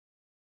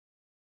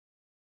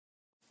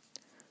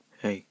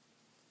Hey,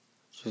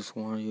 just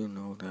want you to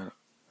know that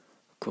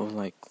go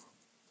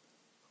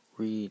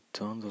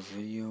redone the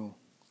video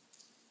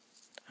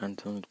and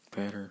done it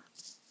better.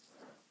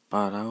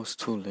 But I was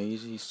too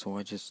lazy, so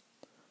I'm just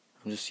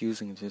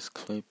using this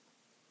clip.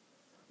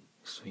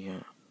 So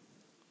yeah.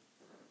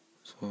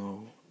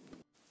 So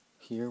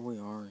here we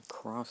are in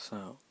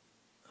crossout.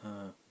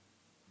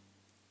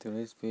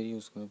 Today's video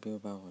is gonna be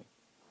about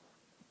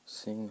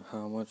seeing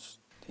how much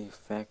the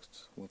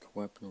effect with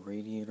weapon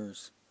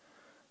radiators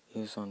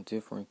is on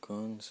different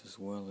guns as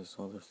well as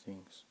other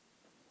things.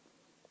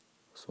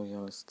 So yeah,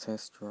 let's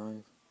test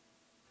drive.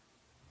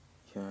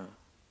 Yeah.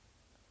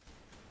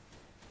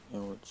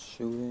 And we're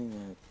shooting,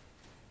 and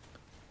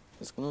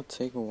it's gonna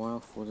take a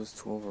while for this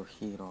to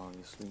overheat,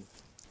 obviously.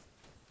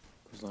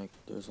 Because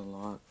there's a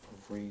lot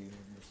of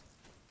radiators.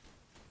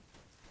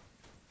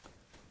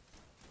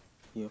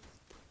 Yep.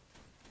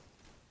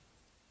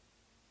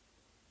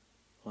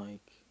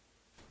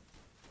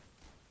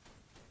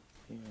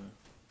 Yeah.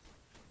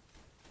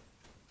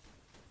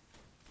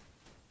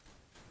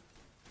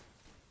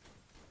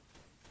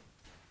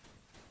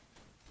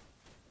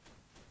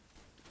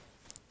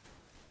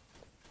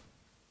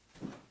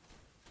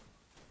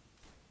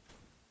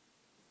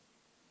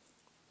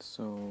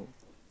 So,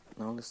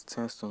 now let's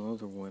test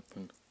another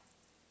weapon.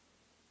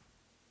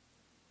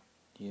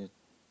 Yeah,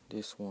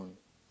 this one.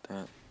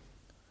 That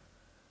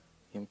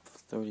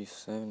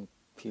M37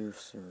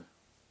 Piercer.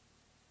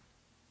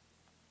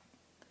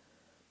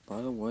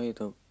 By the way,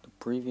 the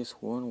previous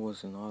one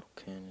was an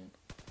autocannon.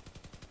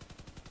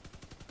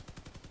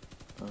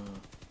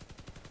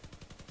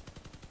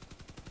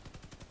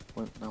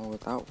 Now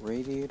without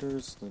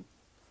radiators,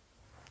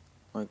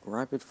 like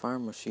rapid fire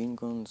machine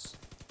guns,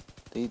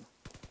 they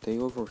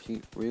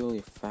overheat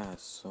really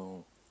fast.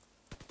 So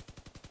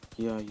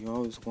yeah, you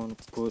always want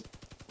to put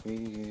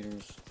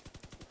radiators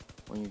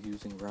when you're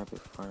using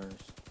rapid fires.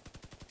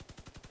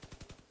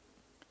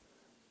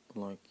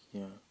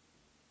 Yeah.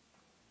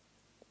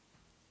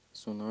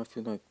 So now if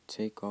you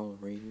take all the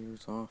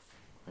radiators off,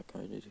 like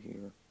I did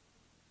here.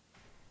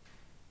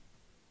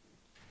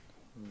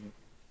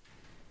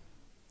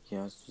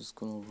 Yeah, it's just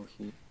gonna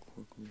overheat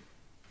quickly.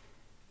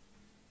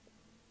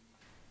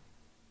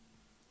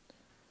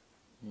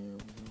 Here we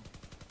go.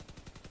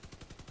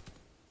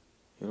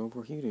 It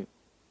overheated.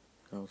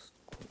 That was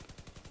quick.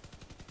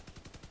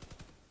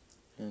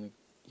 And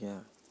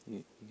yeah,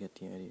 you get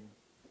the idea.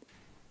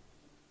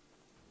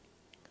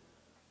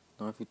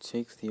 Now if you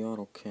take the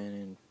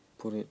autocannon and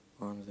put it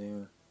on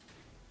there,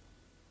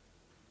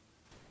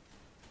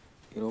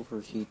 it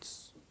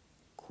overheats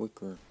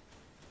quicker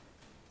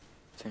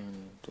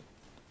than the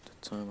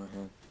time I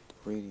had the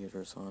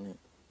radiators on it.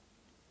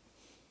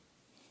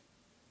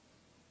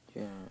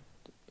 Yeah,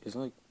 it's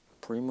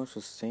pretty much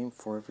the same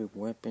for every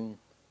weapon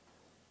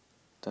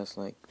that's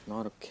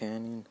not a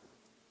cannon.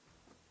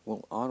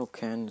 Well, auto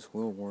cannons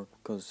will work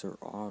because they're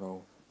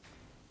auto.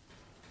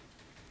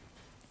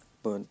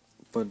 But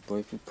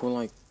if you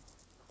put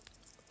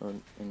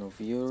an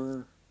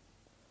aviator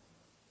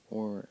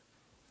or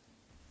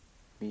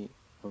a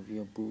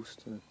via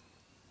booster,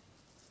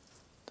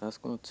 that's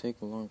gonna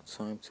take a long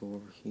time to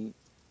overheat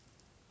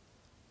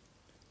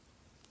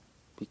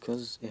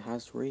because it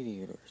has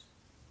radiators.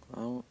 I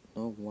don't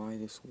know why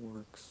this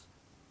works,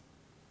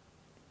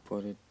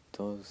 but it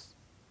does,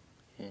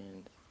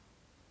 and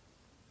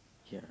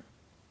yeah.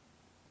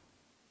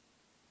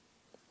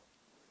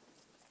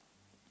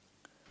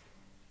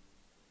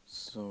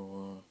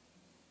 So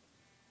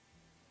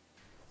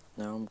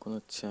now I'm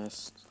gonna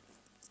test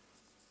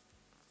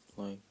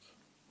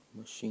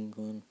machine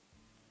gun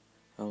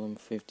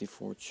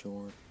LM54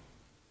 short.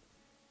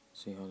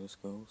 See how this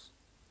goes.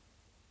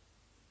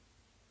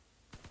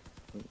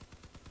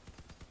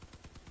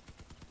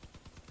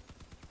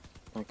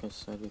 Like I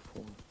said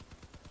before,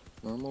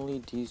 normally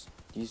these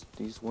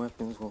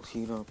weapons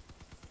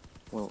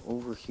will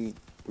overheat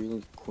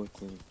really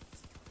quickly,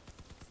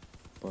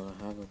 but I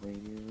have a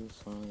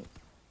radiators on it,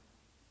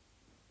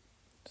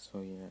 so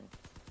yeah,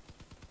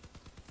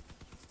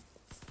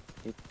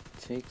 it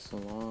takes a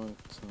long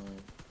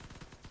time.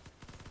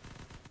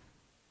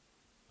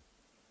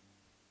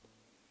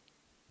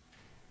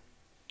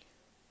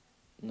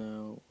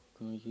 Now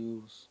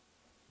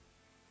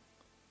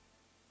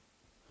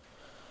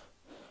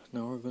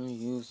we're gonna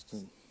use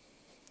the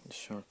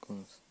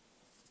shotguns.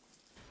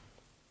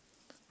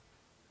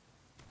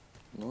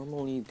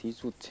 Normally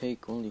these would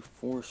take only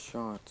 4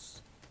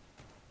 shots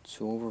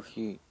to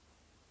overheat,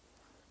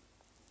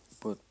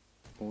 but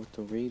with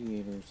the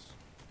radiators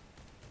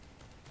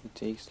it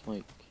takes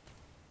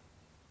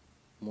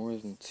more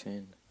than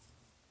 10.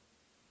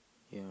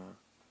 Yeah.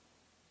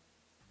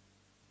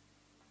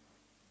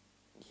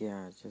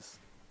 Yeah.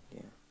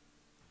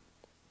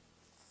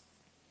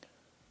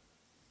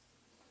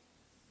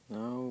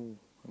 Now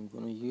I'm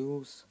gonna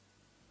use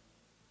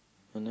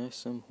an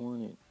SM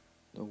Hornet,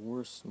 the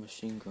worst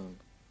machine gun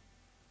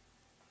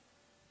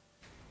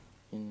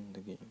in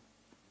the game.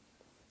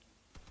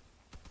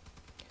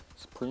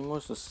 It's pretty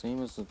much the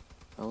same as the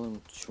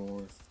LM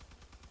Short.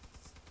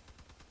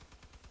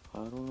 I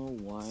don't know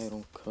why I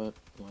don't cut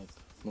like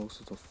most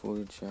of the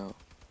footage out.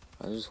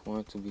 I just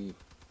want the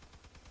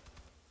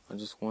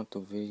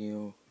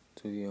video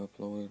to be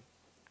uploaded.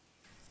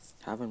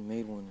 Haven't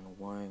made one in a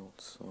while,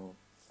 so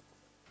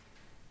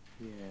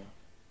yeah.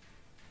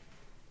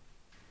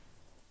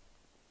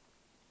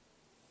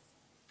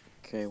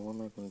 Okay, what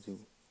am I gonna do?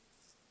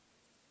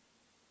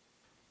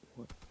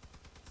 What?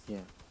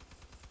 Yeah.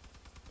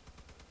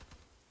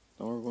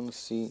 Now we're gonna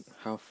see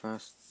how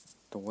fast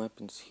the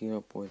weapons heat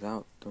up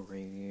without the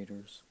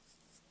radiators.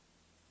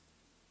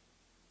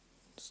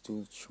 Let's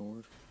do it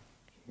short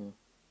here.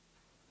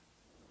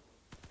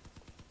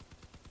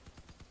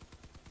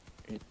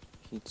 It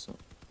heats up.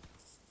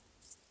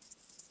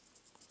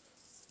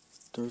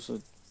 There's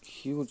a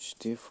huge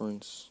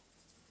difference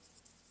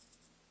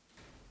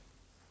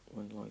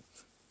when like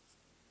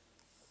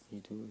you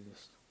do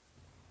this.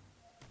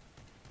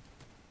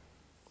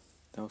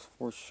 That was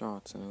 4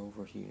 shots and it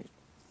overheated.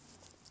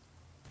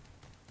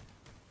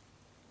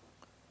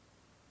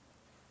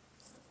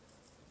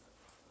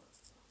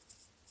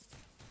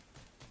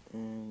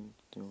 And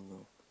there we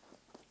go.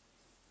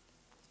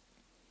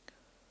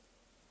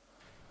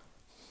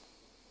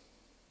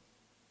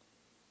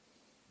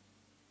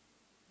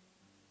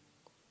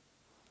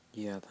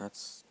 Yeah,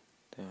 that's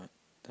that.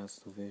 That's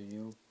the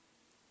video.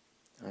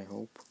 I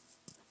hope.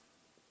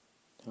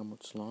 How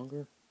much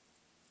longer?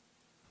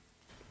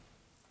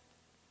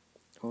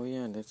 Oh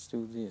yeah, let's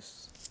do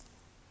this.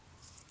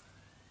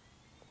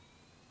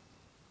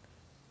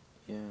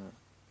 Yeah.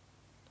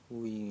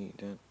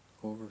 That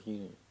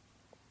overheated.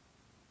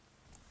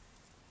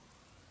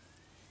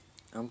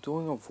 I'm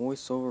doing a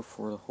voiceover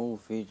for the whole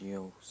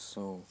video,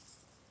 so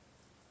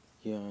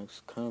yeah,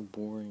 it's kind of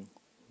boring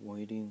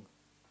waiting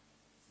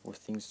for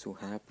things to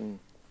happen.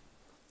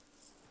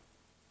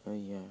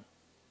 Yeah.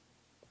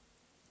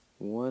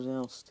 What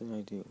else did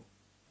I do?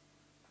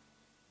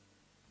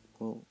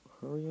 Well,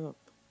 hurry up.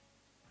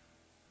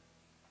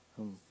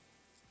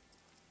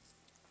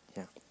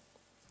 Yeah.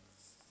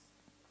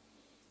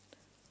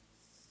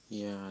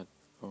 Yeah,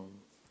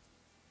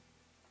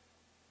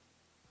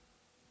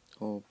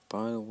 oh,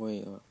 by the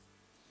way,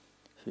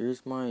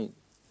 here's my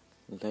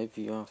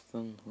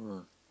Leviathan,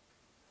 or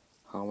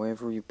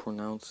however you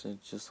pronounce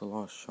it, just a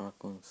lot of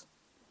shotguns.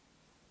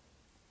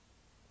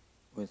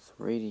 With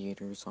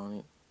radiators on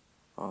it,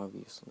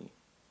 obviously.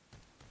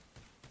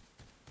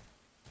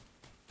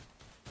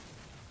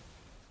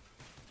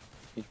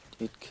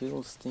 It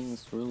kills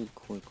things really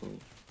quickly.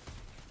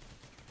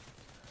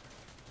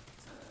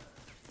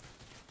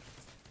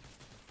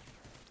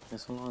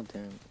 That's a lot of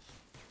damage.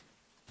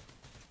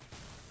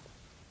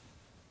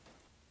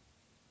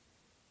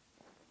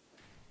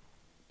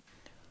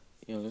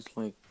 Yeah, let's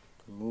like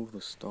remove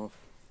the stuff.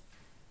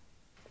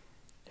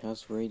 It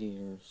has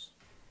radiators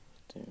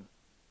right there.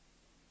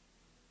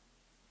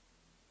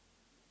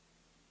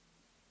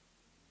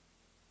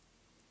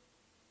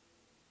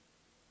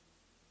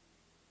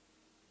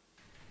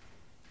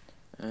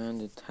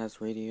 And it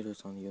has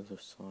radiators on the other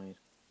side.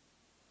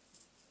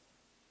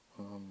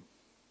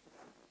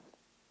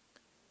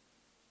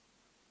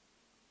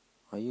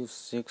 I use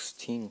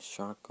 16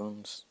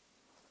 shotguns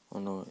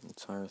on the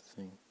entire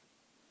thing.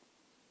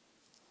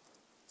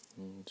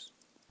 And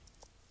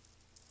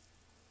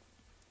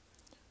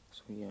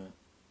so yeah.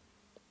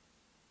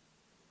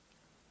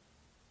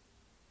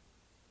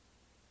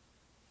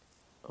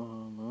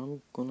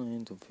 I'm gonna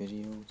end the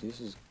video.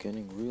 This is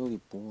getting really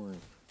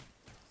boring.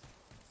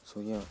 So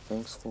yeah,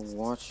 thanks for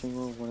watching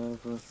or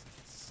whatever.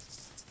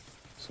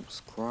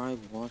 Subscribe,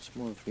 watch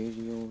more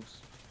videos.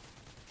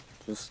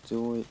 Just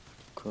do it,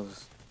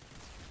 cause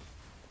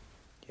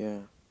yeah.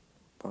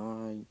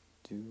 Bye,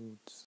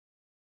 dudes.